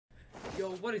Yo,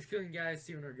 what is going, guys?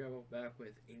 Steven Argo back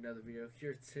with another video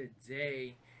here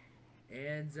today.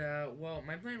 And well,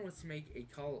 my plan was to make a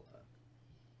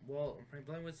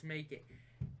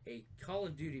Call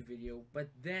of Duty video, but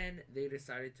then they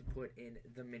decided to put in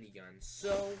the minigun.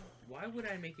 So why would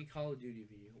I make a Call of Duty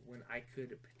video when I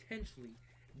could potentially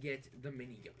get the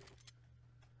minigun?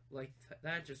 Like,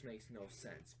 that just makes no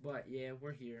sense. But yeah,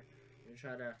 we're here. We're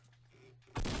gonna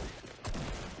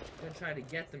try to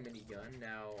get the minigun.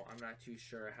 Now, I'm not too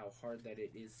sure how hard that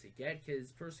it is to get,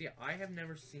 because personally, I have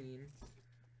never seen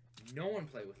no one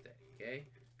play with it, okay?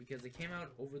 Because it came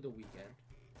out over the weekend,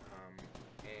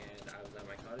 and I was at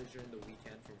my cottage during the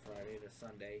weekend from Friday to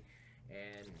Sunday,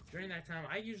 and during that time,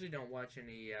 I usually don't watch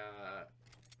any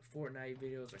Fortnite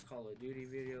videos or Call of Duty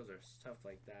videos or stuff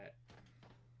like that.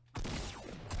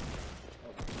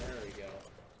 Oh, there we go.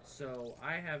 So,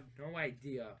 I have no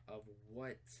idea of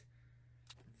what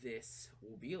this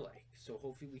will be like, so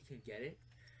hopefully we can get it.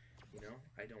 You know,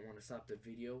 I don't want to stop the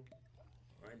video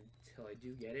until I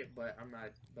do get it, but I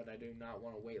do not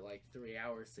want to wait like 3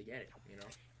 hours to get it, you know.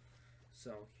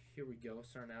 So here we go,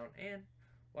 starting out, and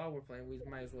while we're playing, we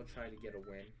might as well try to get a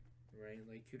win, right?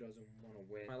 Like, who doesn't want to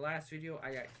win? My last video,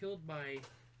 I got killed by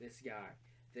this guy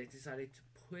that decided to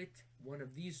put one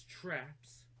of these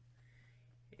traps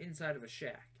inside of a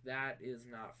shack. That is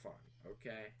not fun,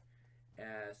 okay?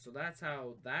 So that's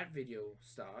how that video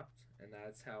stopped, and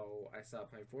that's how I stopped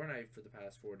playing Fortnite for the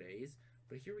past 4 days.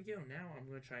 But here we go. Now I'm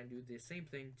going to try and do the same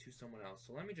thing to someone else.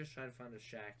 So let me just try to find a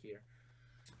shack here.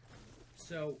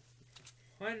 So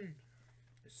one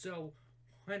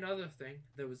other thing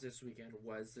that was this weekend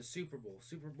was the Super Bowl.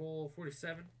 Super Bowl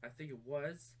 47, I think it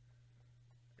was.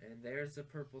 And there's the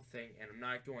purple thing, and I'm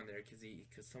not going there because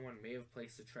someone may have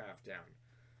placed a trap down.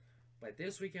 But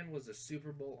this weekend was the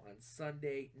Super Bowl on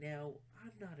Sunday. Now,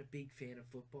 I'm not a big fan of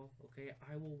football, okay?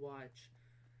 I will watch,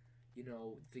 you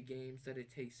know, the games that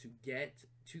it takes to get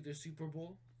to the Super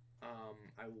Bowl.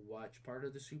 I will watch part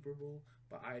of the Super Bowl,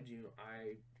 but I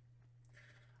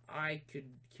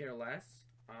could care less.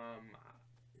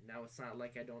 Now, it's not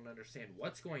like I don't understand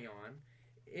what's going on.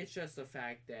 It's just the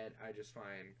fact that I just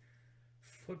find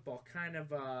football kind of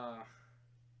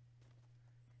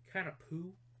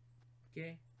poo,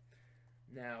 okay?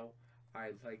 Now,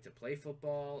 I like to play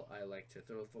football. I like to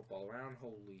throw the football around.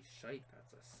 Holy shite,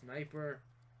 that's a sniper.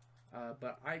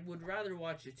 But I would rather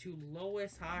watch the two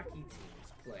lowest hockey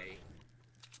teams play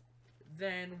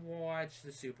than watch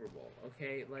the Super Bowl,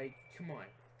 okay? Like, come on.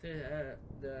 The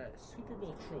Super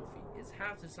Bowl trophy is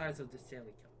half the size of the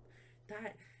Stanley Cup.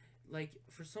 That, like,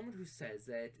 for someone who says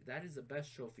that that is the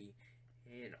best trophy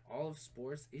in all of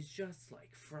sports, is just,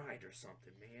 like, fried or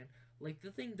something, man. Like,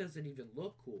 the thing doesn't even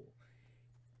look cool.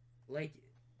 Like,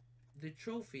 the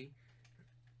trophy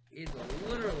is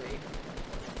literally...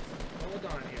 Hold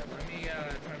on here. Let me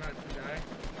try not to die.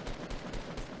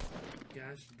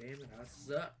 Gosh damn it, I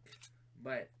suck.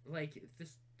 But, like,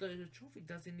 the trophy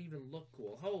doesn't even look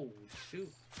cool. Oh,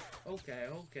 shoot. Okay.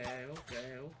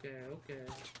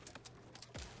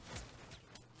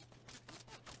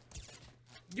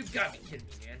 You gotta be kidding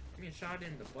me, man. Give me a shot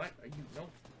in the butt. Are you...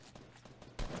 Nope.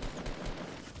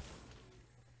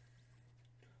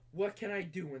 What can I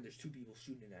do when there's two people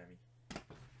shooting at me?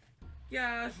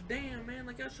 Gosh damn, man.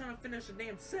 Like, I was trying to finish a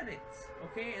damn sentence,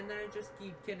 okay? And then I just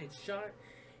keep getting shot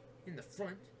in the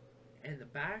front and the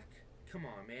back. Come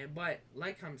on, man. But,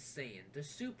 like I'm saying, the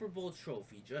Super Bowl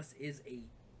trophy just is a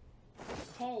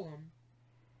column,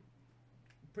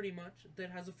 pretty much,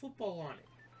 that has a football on it.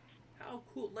 How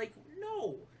cool. Like,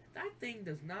 no. That thing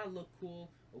does not look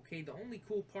cool, okay? The only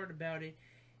cool part about it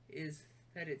is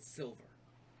that it's silver.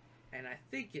 And I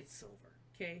think it's silver,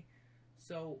 okay?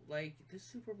 So, like, the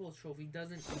Super Bowl trophy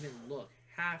doesn't even look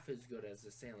half as good as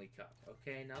the Stanley Cup,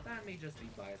 okay? Now, that may just be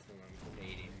biased when I'm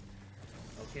debating,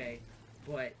 okay?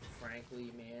 But,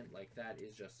 frankly, man, like, that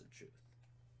is just the truth.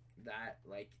 That,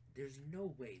 like, there's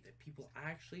no way that people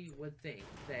actually would think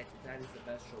that that is the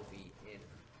best trophy in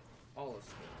all of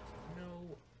sports.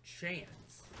 No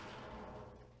chance.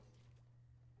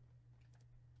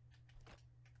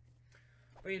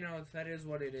 But, you know, that is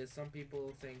what it is. Some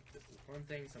people think one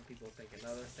thing, some people think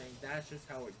another thing. That's just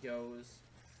how it goes.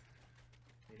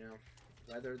 You know,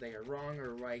 whether they are wrong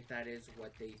or right, that is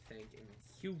what they think. And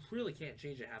you really can't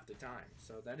change it half the time.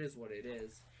 So that is what it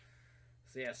is.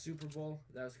 So, yeah, Super Bowl,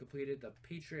 that was completed. The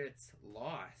Patriots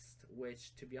lost,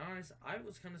 which, to be honest, I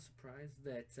was kind of surprised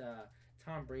that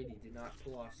Tom Brady did not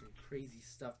pull off some crazy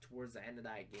stuff towards the end of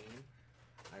that game.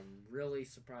 I'm really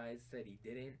surprised that he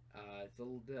didn't.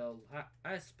 The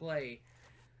last play,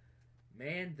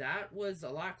 man, that was a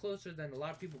lot closer than a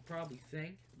lot of people probably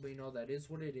think. But, you know, that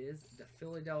is what it is. The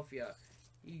Philadelphia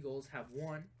Eagles have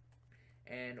won.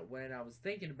 And when I was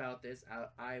thinking about this,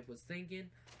 I was thinking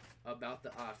about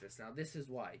The Office. Now, this is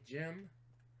why. Jim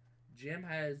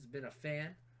has been a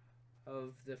fan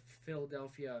of the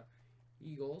Philadelphia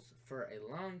Eagles for a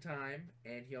long time,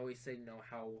 and he always said, you know,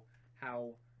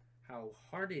 how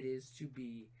hard it is to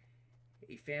be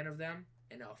a fan of them.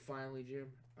 And now, finally,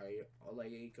 Jim, are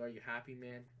you happy,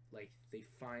 man? Like, they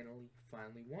finally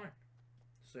won.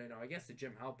 So, you know, I guess the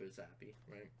Jim helper is happy,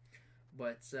 right?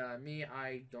 But me,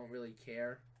 I don't really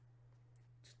care,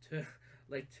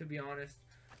 to be honest.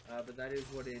 But that is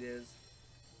what it is.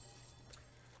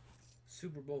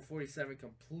 Super Bowl 47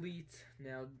 complete.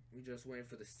 Now we just waiting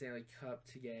for the Stanley Cup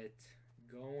to get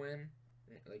going,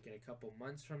 like in a couple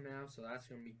months from now. So that's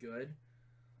gonna be good.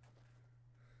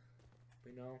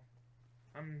 But, you know,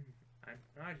 I'm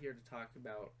not here to talk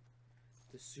about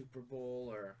the Super Bowl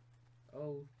or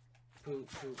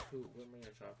poop. Where am I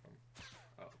gonna shop from?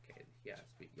 Oh, okay. Yeah,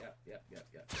 yep.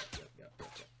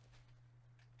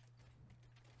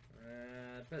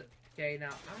 But okay, now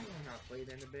I am not played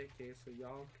in a bit, okay, so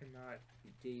y'all cannot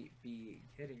be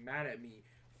getting mad at me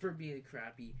for being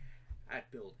crappy at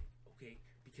building, okay?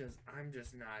 Because I'm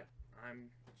just not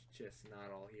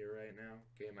all here right now.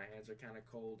 Okay, my hands are kind of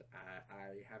cold.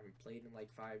 I haven't played in like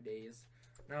 5 days.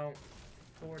 No,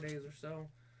 4 days or so.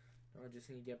 I just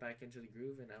need to get back into the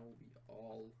groove, and I will be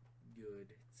all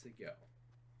good to go.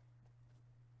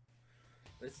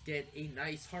 Let's get a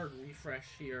nice hard refresh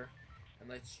here, and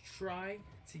let's try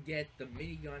to get the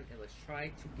minigun, and let's try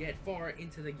to get far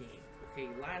into the game. Okay,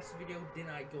 last video did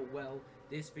not go well.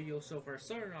 This video so far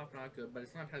started off not good, but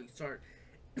it's not how you start.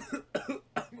 I'm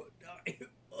gonna die.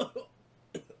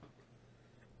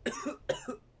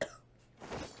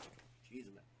 Jeez,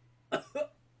 man.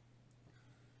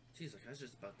 Jeez, like I was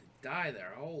just about to die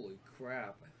there. Holy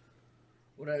crap.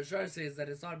 What I was trying to say is that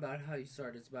it's not about how you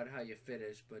start, it's about how you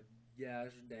finish. But yeah,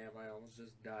 damn, I almost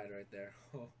just died right there.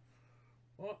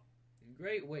 Well,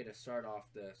 great way to start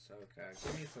off this. Okay,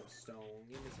 give me some stone,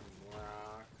 give me some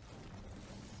rock.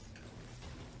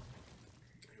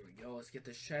 Here we go, let's get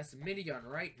this chest minigun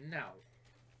right now.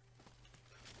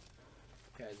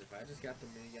 Guys, if I just got the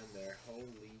minigun there,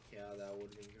 holy cow, that would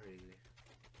have been crazy.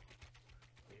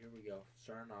 But here we go,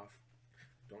 starting off.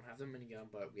 Don't have the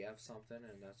minigun, but we have something,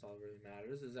 and that's all that really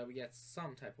matters, is that we get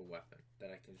some type of weapon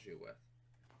that I can shoot with.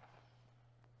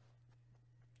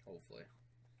 Hopefully.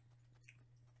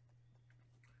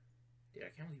 Dude, I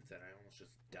can't believe that I almost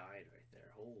just died right there.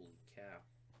 Holy cow.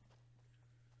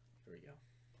 Here we go.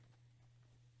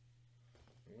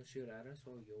 I'm gonna shoot at us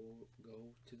while we go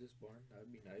to this barn. That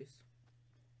would be nice.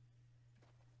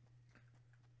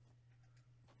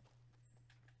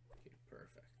 Okay,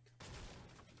 perfect.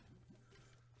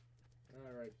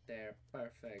 Alright there,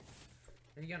 perfect.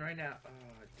 And again, right now,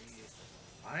 oh, dude.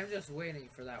 I'm just waiting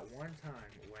for that one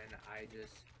time when I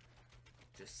just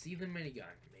see the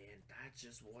minigun. Man, that's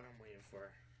just what I'm waiting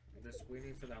for. I'm just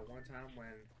waiting for that one time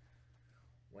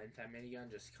when that minigun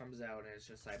just comes out and it's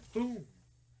just like, boom!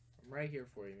 I'm right here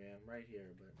for you, man. I'm right here,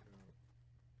 but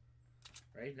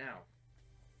no. Right now.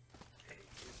 Hey,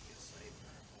 here's a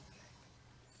sniper.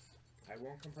 Okay. I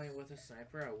won't complain with a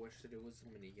sniper. I wish that it was a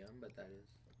minigun, but that is.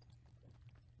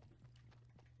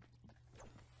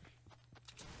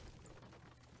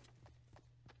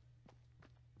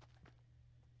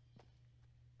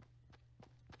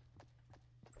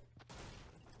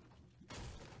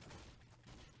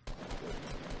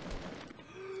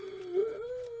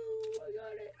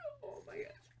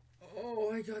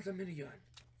 I got the minigun.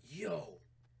 Yo.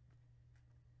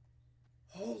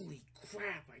 Holy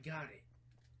crap, I got it.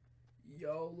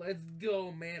 Yo, let's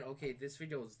go, man. Okay, this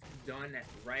video is done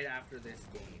right after this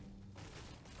game.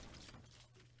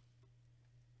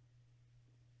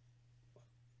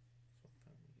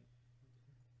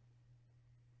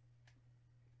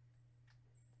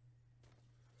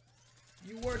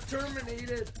 You were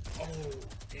terminated. Oh,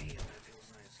 damn, that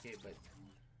feels nice. Okay, but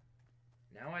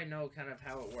now I know kind of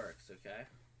how it works, okay?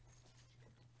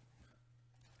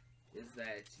 Is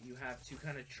that you have to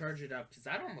kind of charge it up, because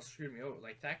that almost screwed me over.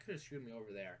 Like, that could have screwed me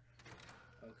over there.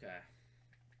 Okay.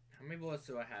 How many bullets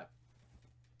do I have?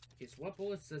 Okay, so what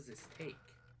bullets does this take?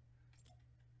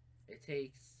 It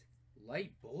takes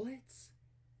light bullets?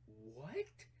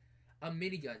 What? A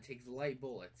minigun takes light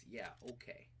bullets. Yeah,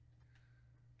 okay.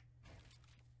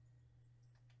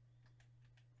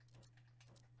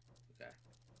 Okay.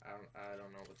 I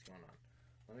don't know what's going on.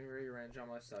 Let me rearrange all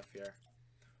my stuff here.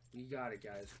 We got it,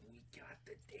 guys. We got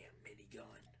the damn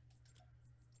minigun.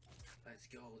 Let's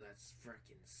go. That's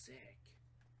freaking sick.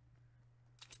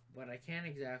 But I can't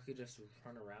exactly just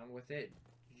run around with it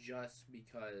just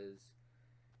because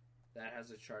That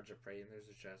has a charge of prey, and there's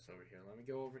a chest over here. Let me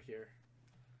go over here.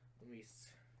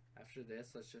 After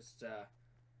this, let's just, uh-oh.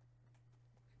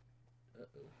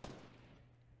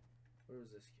 Where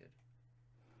was this kid?